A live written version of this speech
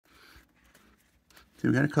So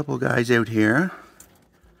we got a couple of guys out here.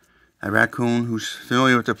 A raccoon who's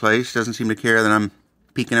familiar with the place, doesn't seem to care that I'm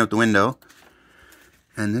peeking out the window.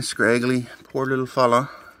 And this scraggly, poor little fella,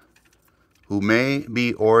 who may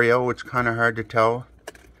be Oreo. It's kind of hard to tell.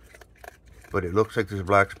 But it looks like there's a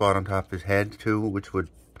black spot on top of his head too, which would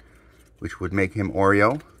make him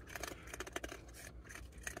Oreo.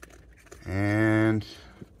 And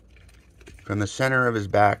from the center of his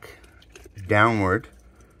back downward,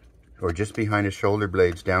 or just behind his shoulder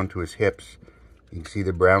blades down to his hips, you can see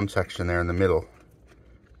the brown section there in the middle.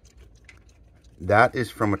 That is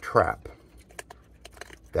from a trap.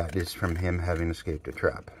 That is from him having escaped a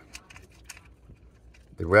trap.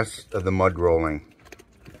 The rest of the mud rolling,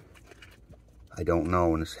 I don't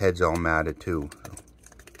know, and his head's all matted too. So,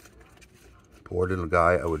 poor little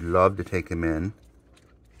guy. I would love to take him in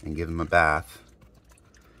and give him a bath,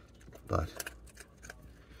 but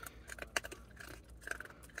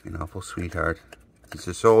an awful sweetheart. He's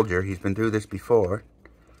a soldier. He's been through this before.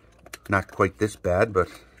 Not quite this bad, but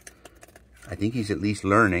I think he's at least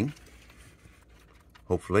learning.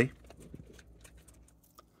 Hopefully.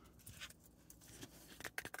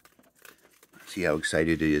 See how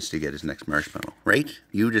excited he is to get his next marshmallow, right?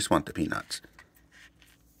 You just want the peanuts.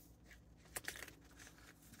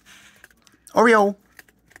 Oreo!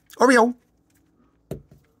 Oreo!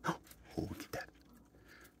 Oh, look at that.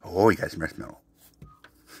 Oh, he got his marshmallow.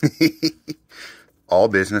 All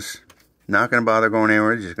business. Not going to bother going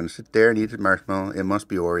anywhere. He's just going to sit there and eat his marshmallow. It must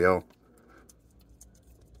be Oreo.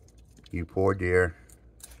 You poor dear.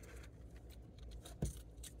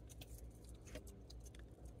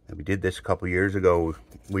 And we did this a couple years ago.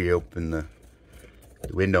 We opened the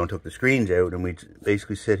window and took the screens out, and we'd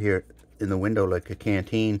basically sit here in the window like a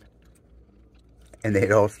canteen. And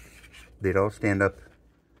they'd all stand up.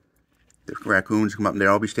 The raccoons come up and they'd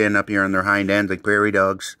all be standing up here on their hind ends like prairie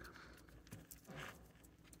dogs.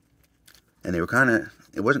 And they were kind of,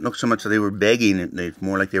 it wasn't so much that they were begging, it's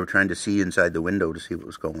more like they were trying to see inside the window to see what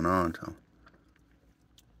was going on. So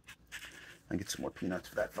I get some more peanuts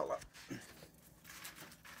for that fella.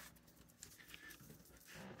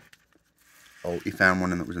 Oh, he found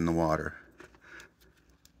one that was in the water.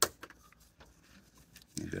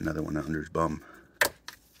 He's got another one under his bum.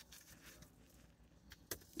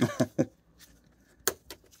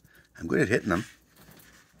 I'm good at hitting them.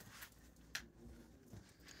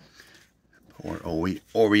 Poor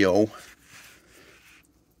Oreo.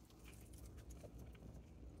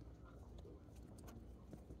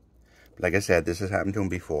 Like I said, this has happened to him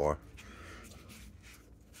before.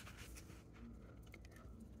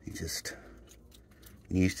 He just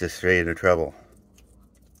needs to stay into trouble.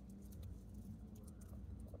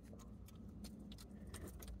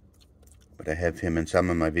 But I have him in some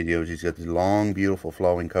of my videos. He's got this long, beautiful,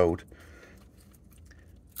 flowing coat.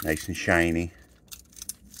 Nice and shiny.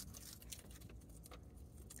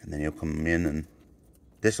 And then he'll come in and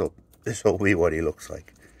this'll be what he looks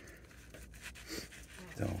like.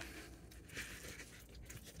 So,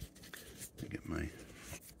 let me get my, there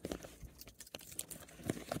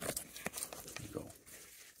you go.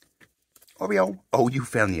 Oreo. Oh, you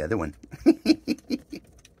found the other one.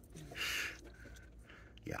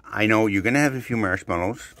 Yeah, I know you're going to have a few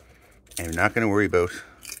marshmallows, and you're not going to worry about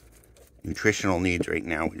nutritional needs right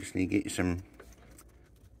now. We just need to get you some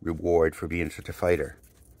reward for being such a fighter.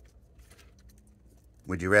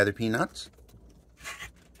 Would you rather peanuts?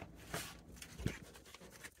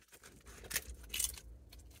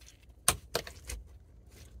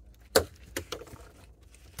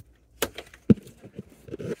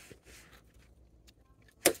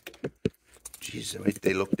 Jeez, the way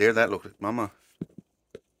they look there, that looks like Mama.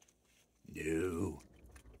 No.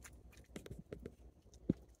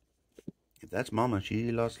 If that's Mama,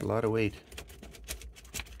 she lost a lot of weight.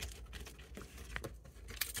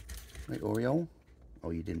 Right, Oreo? Oh,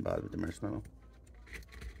 you didn't bother with the marshmallow.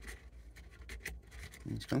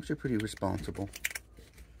 And skunks are pretty responsible.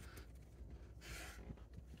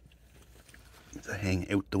 If I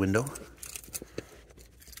hang out the window.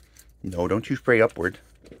 No, don't you spray upward.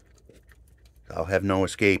 I'll have no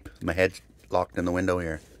escape. My head's locked in the window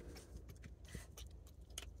here.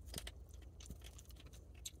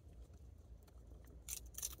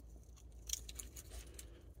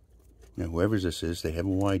 Now, whoever's this is, they have a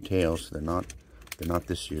wide tail, so they're not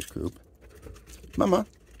this year's group. Mama.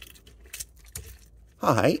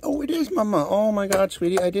 Hi. Oh, it is Mama. Oh my God,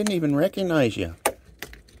 sweetie, I didn't even recognize you.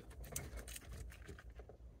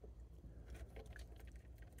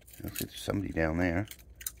 Looks like there's somebody down there.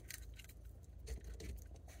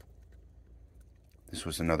 This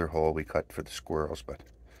was another hole we cut for the squirrels, but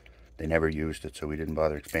they never used it, so we didn't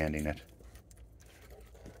bother expanding it.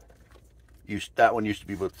 That one used to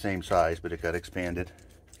be about the same size, but it got expanded.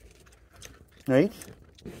 Right?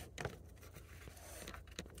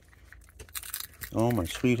 Oh, my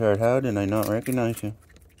sweetheart, how did I not recognize you?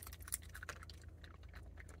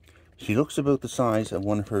 She looks about the size of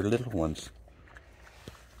one of her little ones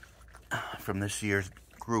from this year's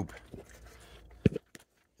group.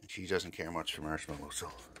 And she doesn't care much for marshmallows,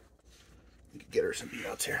 so we can get her some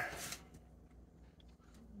peanuts here.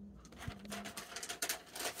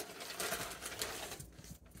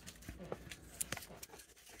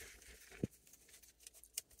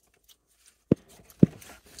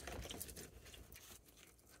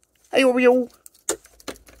 Hey, Oreo!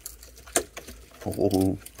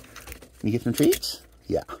 Oh, you get some treats?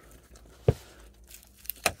 Yeah.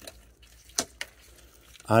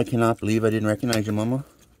 I cannot believe I didn't recognize you, Mama.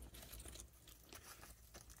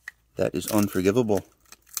 That is unforgivable.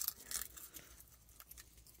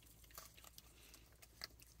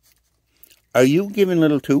 Are you giving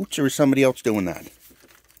little toots, or is somebody else doing that?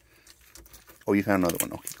 Oh, you found another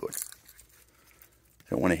one. Okay, good.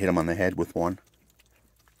 I don't want to hit him on the head with one.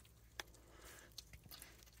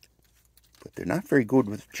 But they're not very good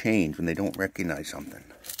with change when they don't recognize something.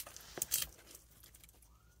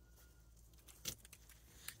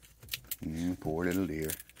 Poor little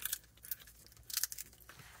deer.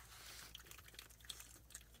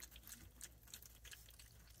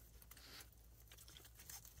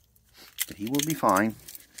 But he will be fine.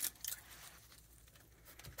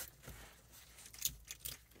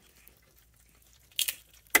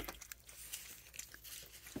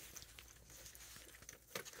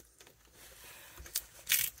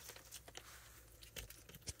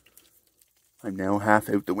 I'm now half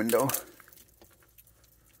out the window.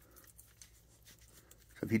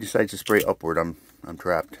 So if he decides to spray upward, I'm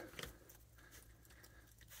trapped.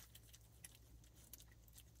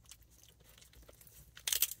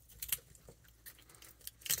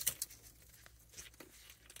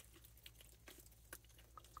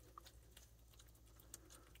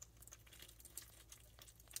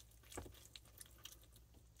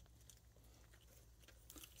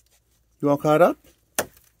 You all caught up?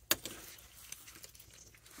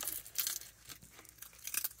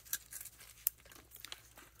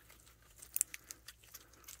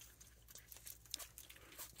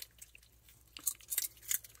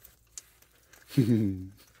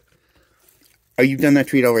 Are you done that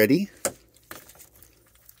treat already?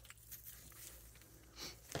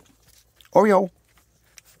 Oreo!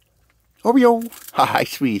 Oreo! Hi,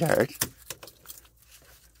 sweetheart.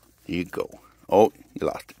 Here you go. Oh, you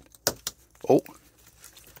lost it. Oh,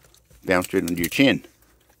 bounced right under your chin.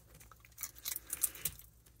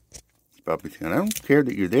 Probably thinking, I don't care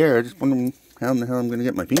that you're there. I just wonder how in the hell I'm going to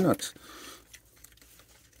get my peanuts.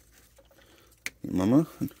 Your Mama,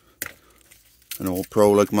 an old pro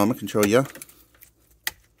like Mama can show you.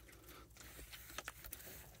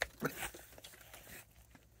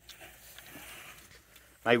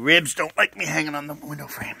 My ribs don't like me hanging on the window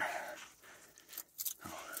frame.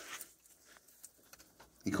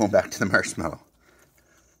 You going back to the marshmallow?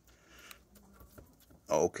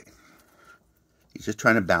 Oh, okay. He's just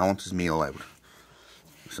trying to balance his meal out.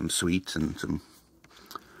 Some sweets and some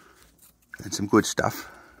good stuff.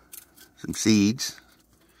 Some seeds.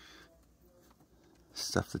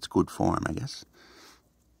 Stuff that's good for him, I guess.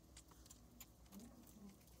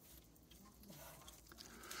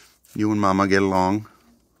 You and Mama get along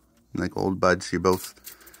like old buds. You both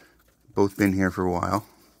been here for a while.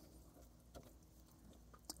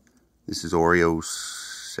 This is Oreo's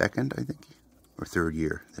second, I think, or third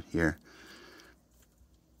year here.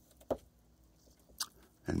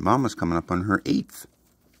 And Mama's coming up on her 8th.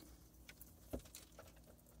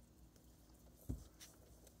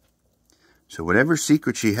 So whatever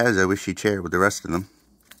secret she has, I wish she'd share with the rest of them.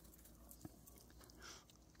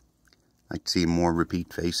 I'd see more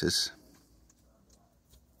repeat faces.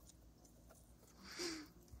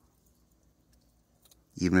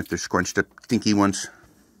 Even if they're scrunched up, stinky ones.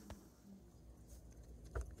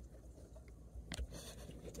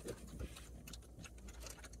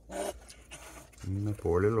 My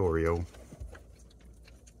poor little Oreo.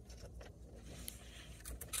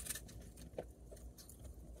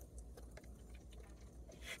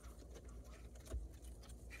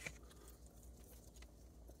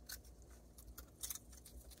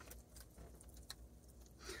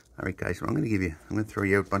 Alright guys, so I'm going to throw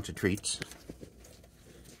you out a bunch of treats.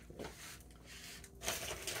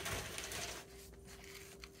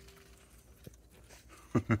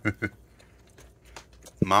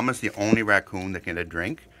 Mama's the only raccoon that can get a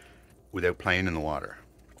drink without playing in the water.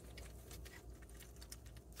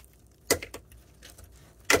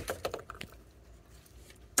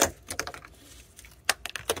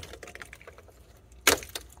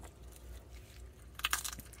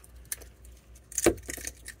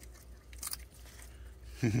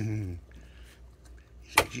 He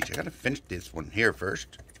said, geez, I gotta finish this one here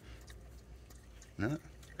first. No,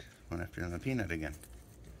 went after the peanut again.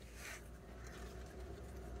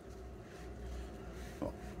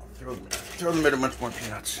 Oh, I'll throw them a much more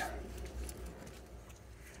peanuts.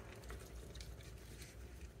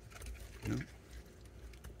 No.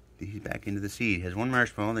 He's back into the seed. He has one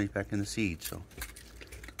marshmallow, then he's back in the seed. So,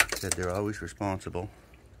 said they're always responsible.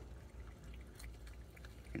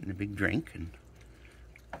 Getting a big drink, and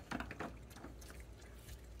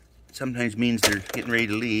sometimes means they're getting ready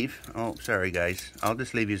to leave. Oh, sorry guys. I'll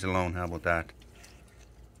just leave you alone. How about that?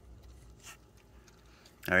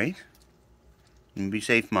 Alright? You be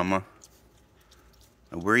safe, Mama.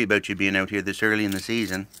 I worry about you being out here this early in the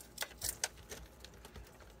season.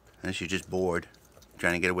 Unless you're just bored,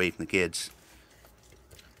 trying to get away from the kids.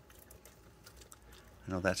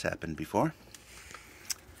 I know that's happened before.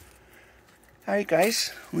 Alright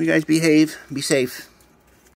guys, you guys behave, be safe.